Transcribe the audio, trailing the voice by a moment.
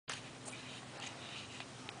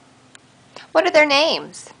What are their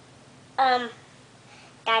names?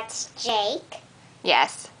 That's Jake.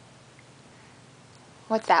 Yes.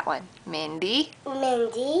 What's that one? Mindy?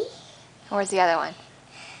 Mindy. Where's the other one?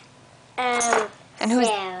 And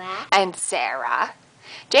Sarah. And Sarah.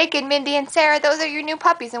 Jake and Mindy and Sarah, those are your new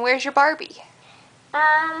puppies. And where's your Barbie?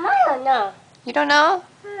 I don't know. You don't know?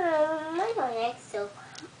 I don't think so.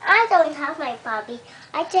 I don't have my Barbie.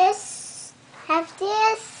 I just have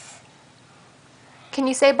this. Can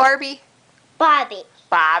you say Barbie? Barbie.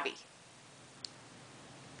 Bobby.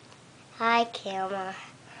 Hi, camera.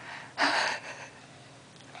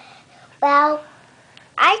 Well,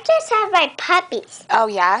 I just have my puppies. Oh,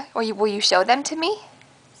 yeah? Will you show them to me?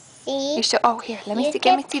 See? You show. Oh, here. Let me You see.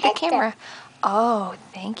 can Let me see the pet camera. Oh,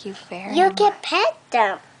 thank you very You much. can pet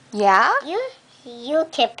them. Yeah? You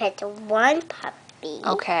can pet one puppy.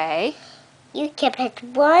 Okay. You can pet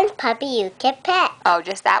one puppy you can pet. Oh,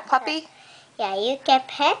 just that puppy? Yeah, you can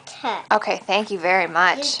pet her. Okay, thank you very You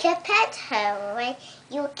much. can pet her, right?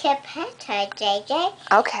 You can pet her, JJ.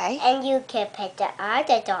 Okay. And you can pet the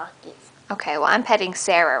other doggies. Okay, well, I'm petting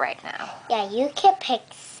Sarah right now. Yeah, you can pet.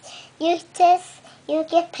 You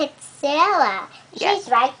can pet Sarah. Yes.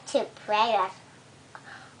 She's right to play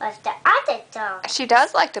with the other dog. She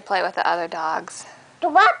does like to play with the other dogs.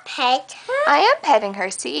 Do I pet her? I am petting her,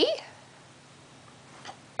 see?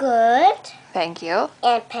 Good. Thank you.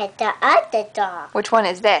 And pet the other dog. Which one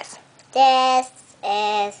is this? This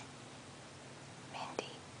is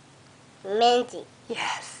Mindy. Mindy.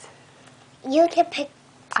 Yes. You can pet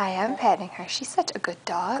I am petting her. She's such a good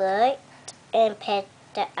dog. good and pet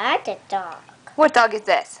the other dog. What dog is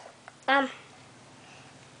this? I don't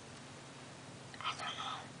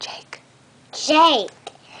know. Jake. Jake.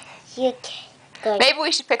 You can good. Maybe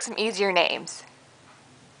we should pick some easier names.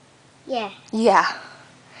 Yeah. Yeah.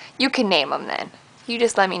 You can name them then. You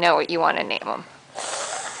just let me know what you want to name them.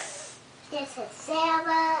 This is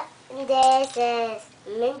Sarah, and this is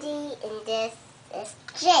Mindy, and this is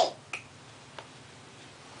Jake.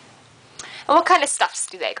 And what kind of stuffs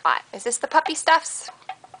do they got? Is this the puppy stuffs?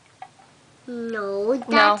 No,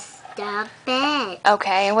 that's the bed.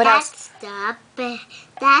 Okay, and what else? That's the bed.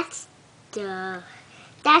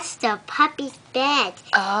 That's the puppy's bed.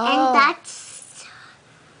 Oh. And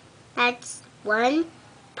that's one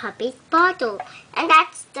puppy's bottle. And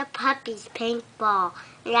that's the puppy's paintball.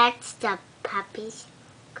 And that's the puppy's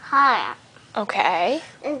car. Okay.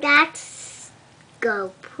 And that's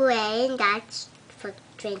go play. And that's for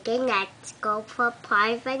drinking. That's go for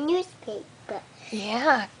part of a newspaper.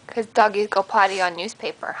 Yeah, because doggies go potty on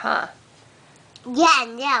newspaper, huh? Yeah,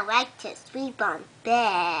 and they like to sleep on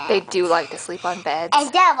bed. They do like to sleep on beds.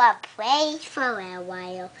 And they will play for a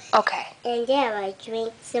while. Okay. And they will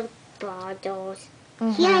drink some bottles.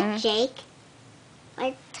 Mm-hmm. Here, Jake.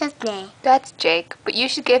 What's his name? That's Jake, but you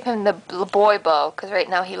should give him the boy bow, because right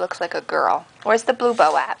now he looks like a girl. Where's the blue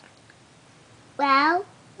bow at? Well,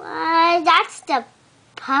 that's the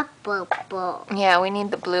purple bow. Yeah, we need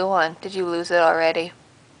the blue one. Did you lose it already?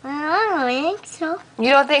 Well, I don't think so. You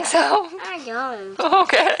don't think so? I don't.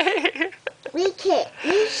 Okay. We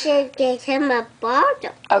should get him a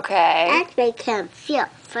bottle. Okay. That make him feel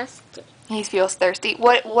thirsty. He feels thirsty.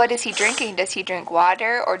 What is he drinking? Does he drink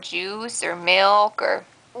water or juice or milk or?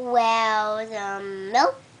 Well, the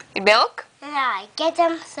milk. Milk? Yeah, get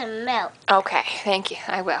him some milk. Okay, thank you.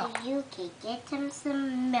 I will. You can get him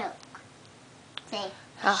some milk. Say,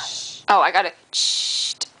 Oh, I got it.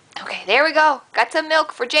 Shh. Okay, there we go. Got some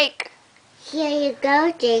milk for Jake. here you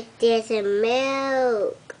go, Jake. There's some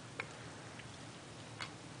milk.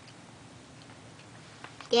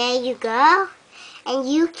 There you go. And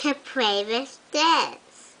you can play with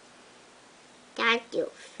this. That's your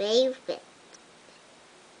favorite.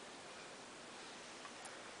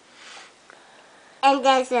 And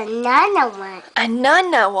there's another one.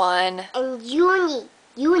 Another one. And you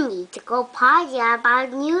need to go party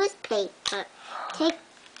about newspaper.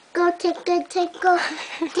 Tinkle, tinkle, tinkle,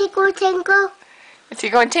 tinkle, tinkle. Is he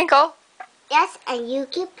going tinkle? Yes, and you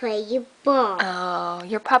can play your ball. Oh,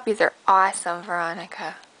 your puppies are awesome,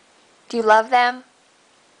 Veronica. Do you love them?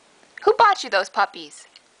 Who bought you those puppies?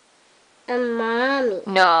 And Mommy.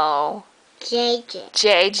 No. JJ.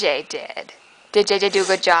 JJ did. Did JJ do a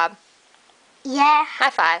good job? Yeah. High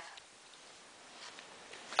five.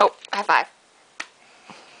 Oh, high five.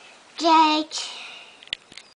 Jake.